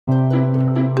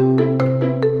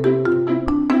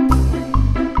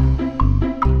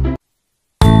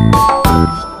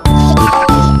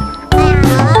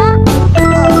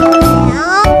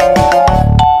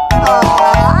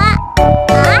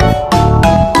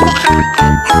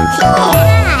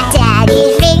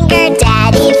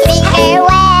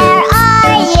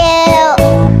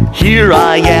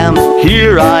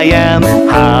Here I am,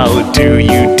 how do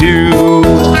you do?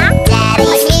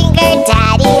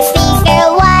 Daddy finger,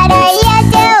 what are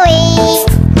you doing?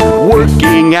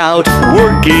 Working out,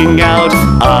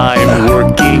 I'm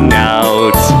working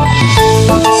out.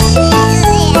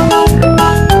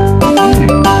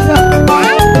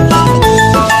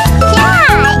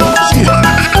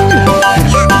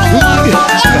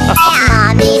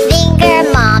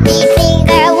 Mommy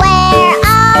finger, where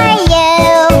are you?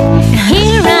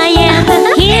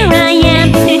 Here I am,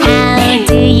 how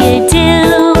do you do?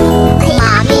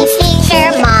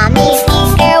 Mommy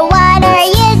finger, what are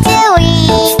you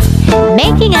doing?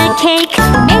 Making a cake,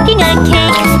 I'm making a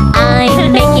cake.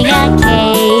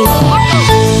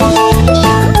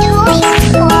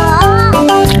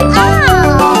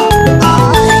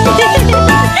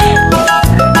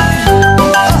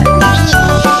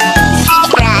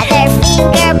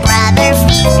 Brother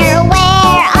finger,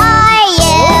 where are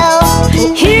you?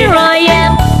 Here I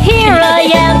am,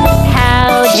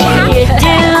 how do you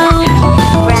do?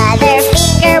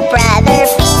 Brother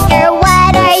finger,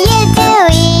 what are you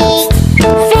doing?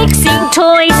 Fixing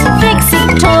toys, I'm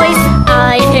fixing toys.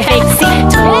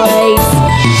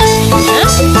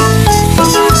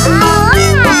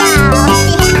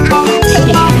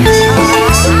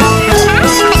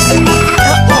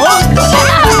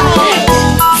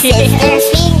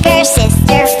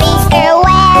 Sister finger,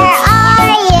 where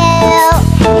are you?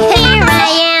 Here I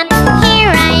am,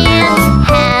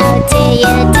 how do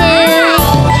you do?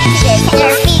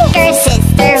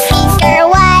 Sister finger,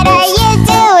 what are you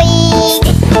doing?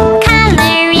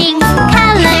 Coloring,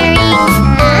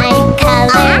 I'm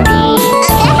coloring.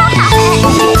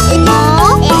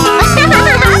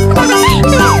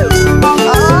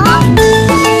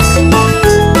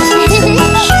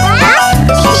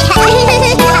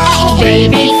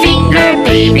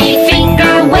 Baby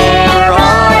finger, where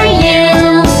are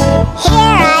you?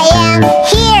 Here I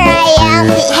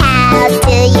am, how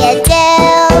do you do?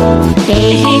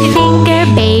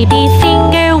 Baby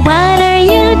finger, what are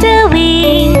you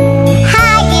doing?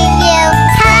 Hugging you,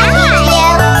 I'm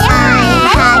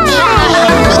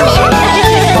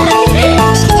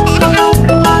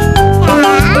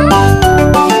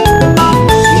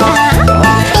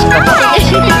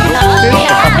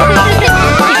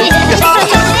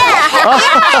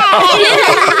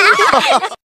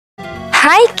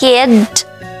Hi kid!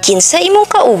 Kinsa imong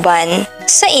kauban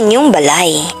sa inyong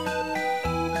balay?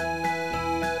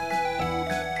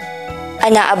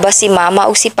 Anaa ba si mama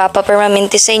o si papa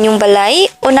permanente sa inyong balay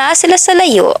o naa sila sa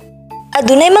layo?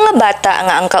 Adunay mga bata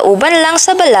nga ang kauban lang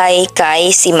sa balay kay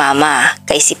si mama,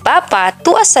 kay si papa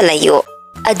tuwa sa layo.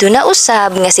 Aduna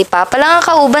usab nga si papa lang ang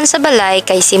kauban sa balay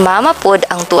kay si mama pod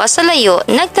ang tuwa sa layo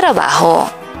nagtrabaho.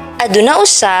 Aduna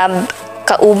usab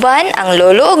kauban ang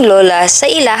lolo ug lola sa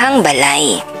ilahang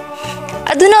balay.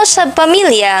 Aduna usab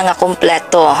pamilya nga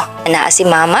kompleto. Anaa si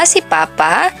mama, si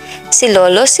papa, si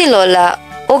lolo, si lola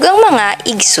ug ang mga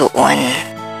igsuon.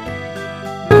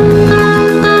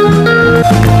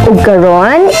 Ug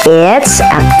karon, it's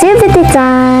activity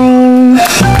time.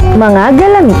 Mga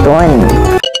galamiton.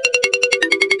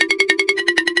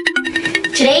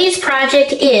 Today's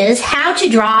project is how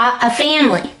to draw a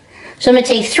family. So I'm going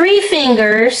to take 3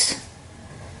 fingers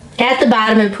at the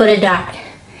bottom and put a dot.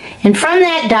 And from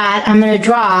that dot, I'm going to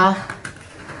draw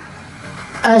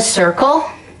a circle.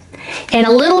 And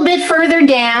a little bit further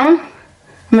down,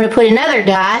 I'm going to put another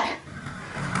dot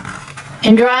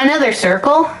and draw another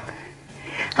circle.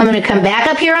 I'm going to come back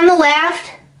up here on the left,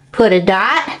 put a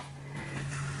dot,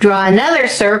 draw another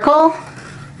circle,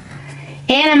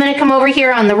 and I'm going to come over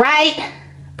here on the right,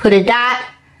 put a dot,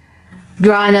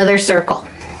 draw another circle.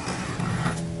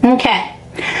 Okay,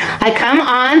 I come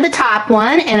on the top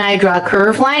one and I draw a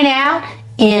curved line out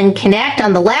and connect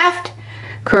on the left,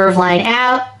 curved line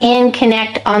out and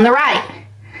connect on the right.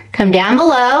 Come down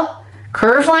below,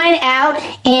 curved line out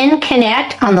and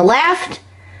connect on the left,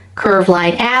 curved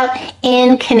line out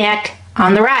and connect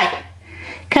on the right.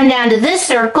 Come down to this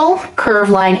circle,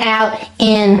 curved line out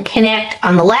and connect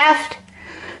on the left,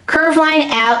 curved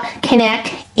line out,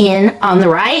 connect in on the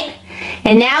right,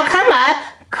 and now come up,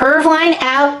 curved line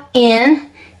out, in,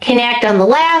 connect on the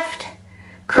left,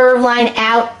 curved line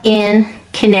out, in,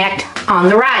 connect on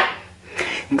the right.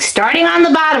 Starting on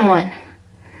the bottom one,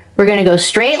 We're going to go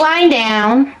straight line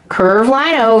down, curve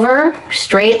line over,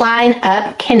 straight line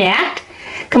up, connect.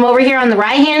 Come over here on the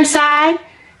right hand side,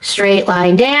 straight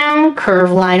line down,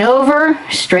 curve line over,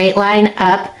 straight line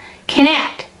up,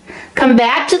 connect. Come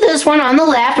back to this one on the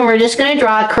left, and we're just going to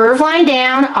draw a curve line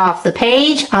down off the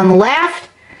page on the left.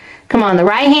 Come on the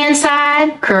right hand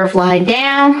side, curve line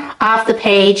down off the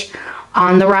page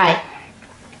on the right.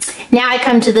 Now I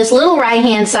come to this little right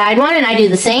hand side one, and I do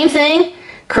the same thing.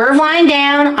 Curve line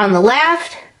down on the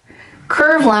left,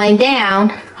 curve line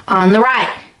down on the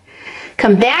right.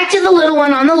 Come back to the little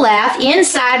one on the left.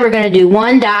 Inside we're going to do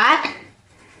one dot,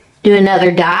 do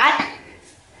another dot,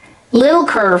 little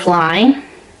curve line,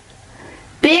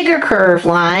 bigger curve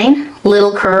line,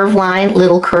 little curve line,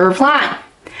 little curve line.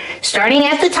 Starting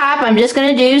at the top, I'm just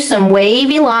going to do some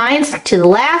wavy lines to the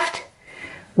left,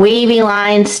 wavy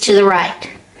lines to the right.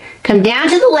 Come down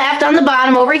to the left on the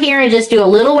bottom over here and just do a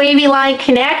little wavy line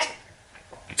connect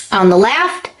on the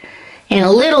left and a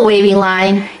little wavy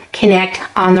line connect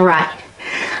on the right.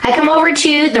 I come over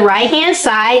to the right hand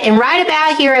side, and right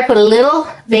about here I put a little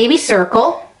baby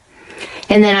circle,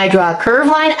 and then I draw a curve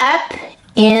line up,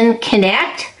 in,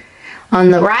 connect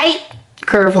on the right,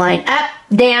 curve line up,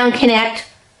 down, connect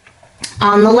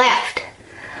on the left.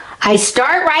 I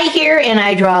start right here and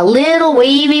I draw a little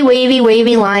wavy, wavy,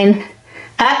 wavy line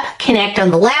up, connect on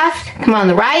the left, come on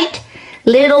the right,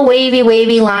 little wavy,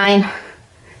 wavy line,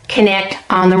 connect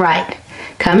on the right.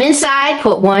 Come inside,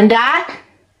 put one dot,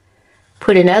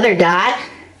 put another dot,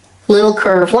 little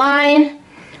curve line,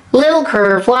 little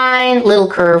curve line, little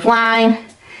curve line,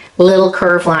 little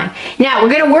curve line. Now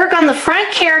we're going to work on the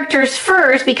front characters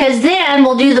first, because then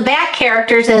we'll do the back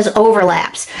characters as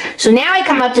overlaps. So now I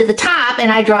come up to the top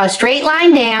and I draw a straight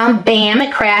line down, bam,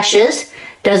 it crashes,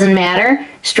 doesn't matter,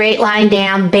 straight line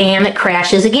down, bam, it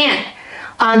crashes again.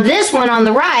 On this one on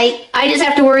the right, I just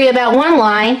have to worry about one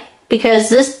line, because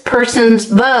this person's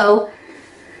bow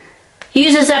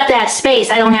uses up that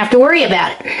space. I don't have to worry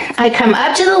about it. I come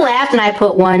up to the left and I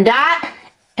put one dot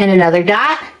and another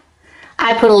dot.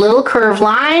 I put a little curve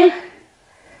line,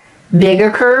 bigger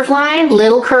curve line,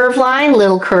 little curve line,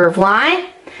 little curve line.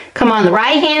 Come on the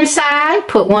right hand side,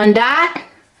 put one dot,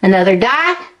 another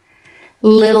dot,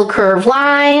 little curve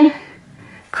line,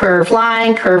 curve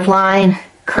line, curve line,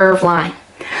 curve line.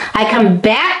 I come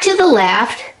back to the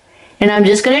left and I'm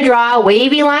just going to draw a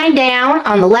wavy line down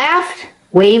on the left,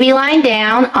 wavy line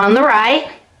down on the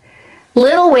right,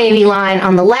 little wavy line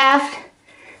on the left,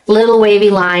 little wavy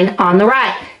line on the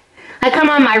right. I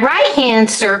come on my right hand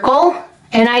circle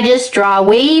and I just draw a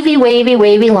wavy, wavy,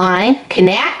 wavy line,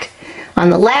 connect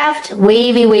on the left,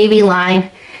 wavy, wavy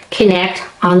line, connect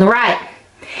on the right.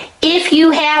 If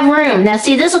you have room, now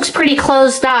see this looks pretty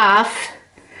closed off,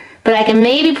 but I can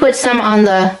maybe put some on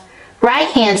the right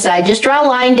hand side. Just draw a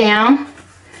line down,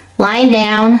 line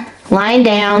down, line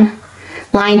down,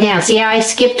 line down. See how I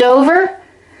skipped over?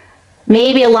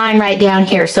 Maybe a line right down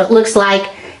here. So it looks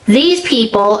like these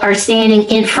people are standing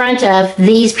in front of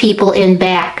these people in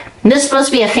back. And this is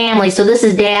supposed to be a family, so this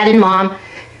is dad and mom,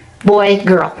 boy,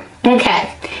 girl.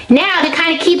 Okay, now to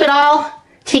kind of keep it all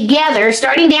together,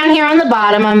 starting down here on the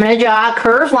bottom, I'm going to draw a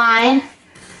curve line,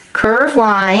 curve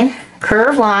line,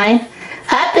 curve line,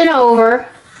 up and over,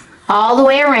 all the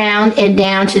way around and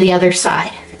down to the other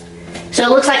side. So it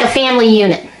looks like a family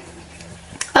unit.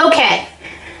 Okay,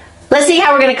 let's see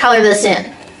how we're going to color this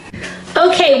in.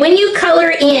 Okay, when you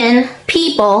color in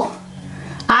people,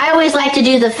 I always like to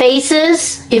do the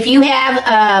faces. If you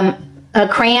have a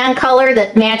crayon color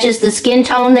that matches the skin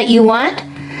tone that you want,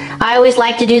 I always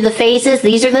like to do the faces.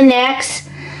 These are the necks.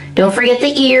 Don't forget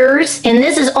the ears. And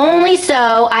this is only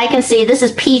so I can see, this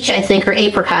is peach, I think, or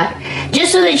apricot,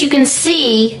 just so that you can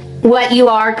see what you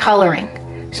are coloring.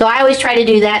 So I always try to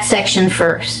do that section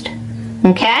first.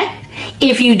 Okay?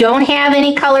 If you don't have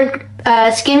any colored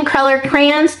skin colored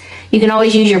crayons, you can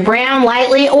always use your brown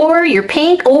lightly or your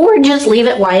pink, or just leave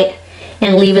it white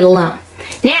and leave it alone.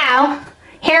 Now,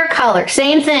 hair color,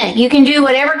 same thing. You can do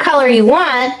whatever color you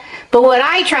want, but what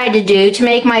I tried to do to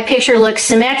make my picture look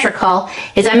symmetrical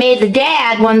is I made the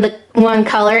dad one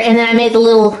color, and then I made the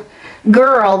little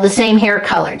girl the same hair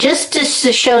color, just to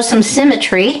show some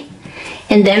symmetry.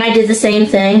 And then I did the same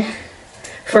thing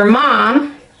for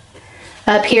mom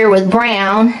up here with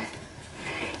brown,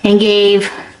 and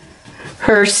gave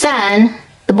her son,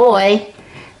 the boy,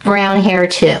 brown hair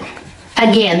too.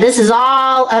 Again, this is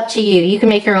all up to you. You can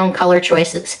make your own color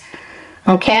choices.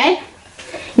 Okay?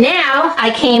 Now I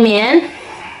came in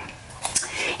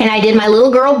and I did my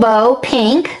little girl bow,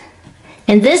 pink,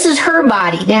 and this is her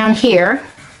body down here.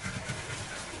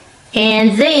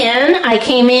 And then I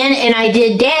came in and I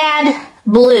did dad,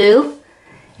 blue,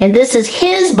 And this is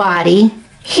his body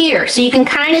here. So you can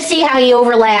kind of see how he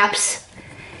overlaps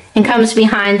and comes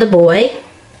behind the boy.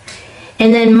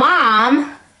 And then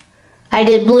mom, I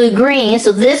did blue-green.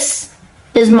 So this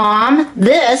is mom,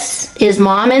 this is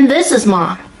mom, and this is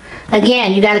mom.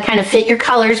 Again, you got to kind of fit your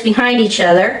colors behind each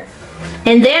other.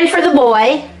 And then for the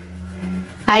boy,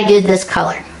 I did this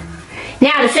color.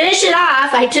 Now to finish it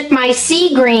off, I took my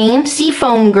sea green, sea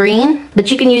foam green, but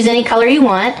you can use any color you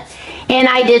want, and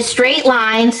I did straight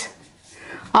lines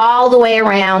all the way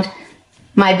around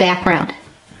my background.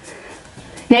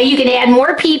 Now you can add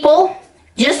more people.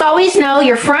 Just always know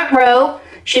your front row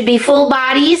should be full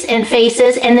bodies and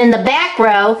faces, and then the back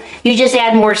row, you just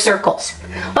add more circles.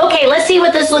 Okay, let's see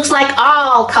what this looks like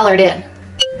all colored in.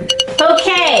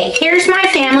 Okay, here's my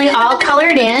family all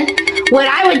colored in. What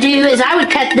I would do is I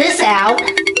would cut this out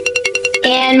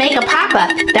and make a pop-up.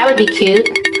 That would be cute.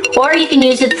 Or you can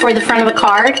use it for the front of a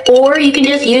card, or you can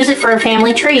just use it for a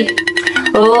family tree.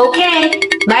 Okay,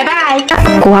 bye-bye!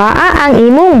 Kuhaa ang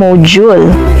imong module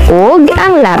ug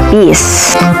ang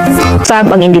lapis.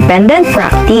 Sab ang independent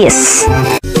practice.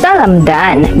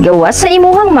 Talamdan, gawas sa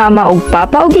imuhang mama ug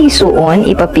papa og igsuon,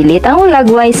 ipapilit ang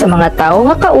hulagway sa mga tawo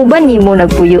nga kauban nimo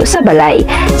nagpuyo sa balay.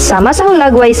 Sama sa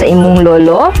hulagway sa imong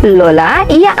lolo, lola,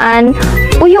 iyaan,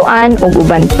 uyuan ug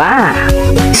uban pa.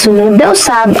 Sunod daw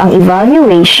sab ang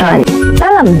evaluation.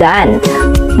 Talamdan,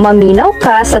 maminaw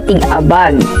ka sa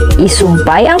tig-abag.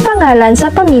 Isumpay ang pangalan sa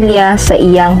pamilya sa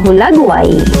iyang hulagway.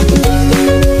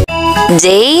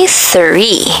 Day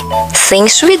 3.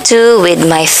 Things we do with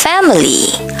my family.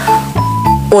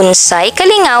 Unsay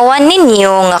kalingawan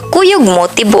ninyo nga kuyog mo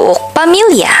tibuok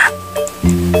pamilya?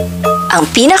 Ang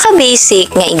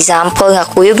pinaka-basic nga example nga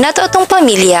kuyog nato atong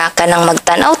pamilya kanang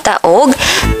magtanaw ta og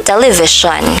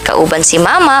television, kauban si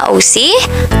mama o si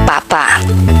papa.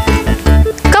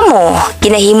 Kamo,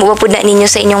 ginahimo ba pud na ninyo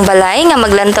sa inyong balay nga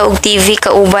maglantaw og TV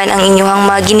kauban ang inyong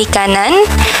mga ginikanan?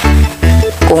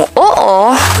 Kung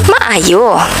oo,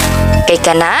 maayo. Kay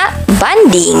kana,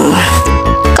 banding.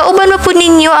 Kauban ba po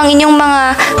ninyo ang inyong mga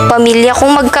pamilya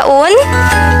kung magkaon?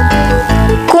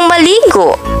 Kung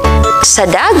maligo, sa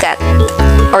dagat,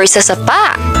 or sa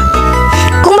sapa?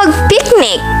 Kung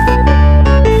mag-picnic,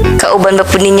 kauban ba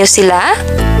po ninyo sila?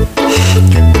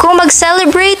 Kung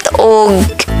mag-celebrate og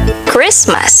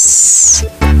Christmas.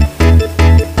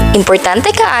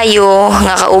 Importante kaayo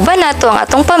nga kauban nato ang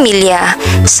atong pamilya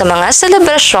sa mga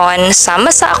selebrasyon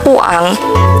sama sa ako ang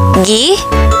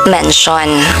gi-mention.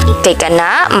 Kay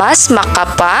kana mas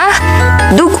makapa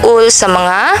dugol sa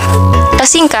mga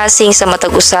kasing-kasing sa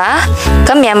matag usa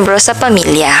ka miyembro sa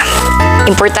pamilya.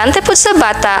 Importante pud sa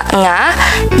bata nga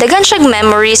daghan siyang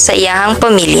memories sa iyahang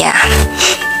pamilya.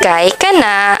 Kay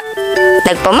kana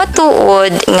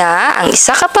nagpamatuod nga ang isa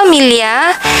ka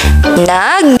pamilya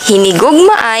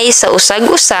naghinigugmaay sa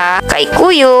usag-usa kay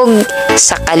kuyog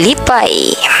sa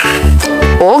kalipay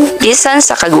ug bisan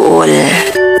sa kaguol.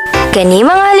 Kani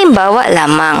mga halimbawa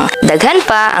lamang, daghan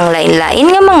pa ang lain-lain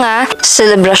nga mga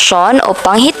selebrasyon o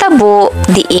panghitabo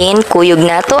diin kuyog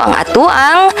nato ang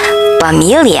atuang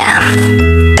pamilya.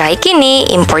 Kay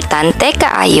kini importante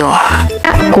kaayo.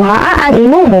 Kuhaa ang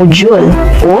imong module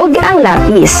ug ang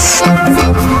lapis.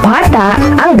 Bata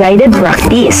ang guided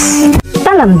practice.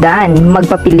 Talamdan,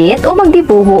 magpapilit o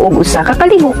magdibuho og usa ka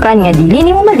kalihukan nga dili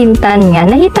nimo malimtan nga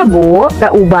nahitabo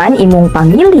kauban imong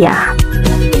pamilya.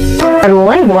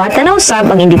 Aron buhatan na usab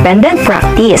ang independent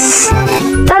practice.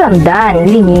 Talamdan,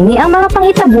 lingini ang mga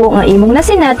panghitabo nga imong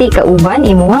nasinati kauban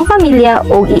imuhang pamilya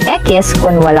og i-ekes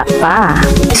kon wala pa.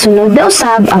 Sunod daw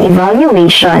usab ang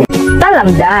evaluation.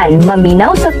 Talamdan,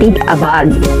 maminaw sa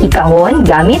tig-abag. Ikahon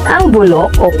gamit ang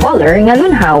bulok o color nga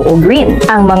lunhaw o green.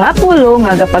 Ang mga pulo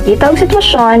nga gapakita og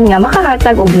sitwasyon nga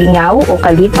makahatag og lingaw o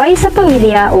kalipay sa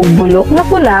pamilya og bulok nga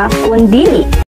pula kun dili.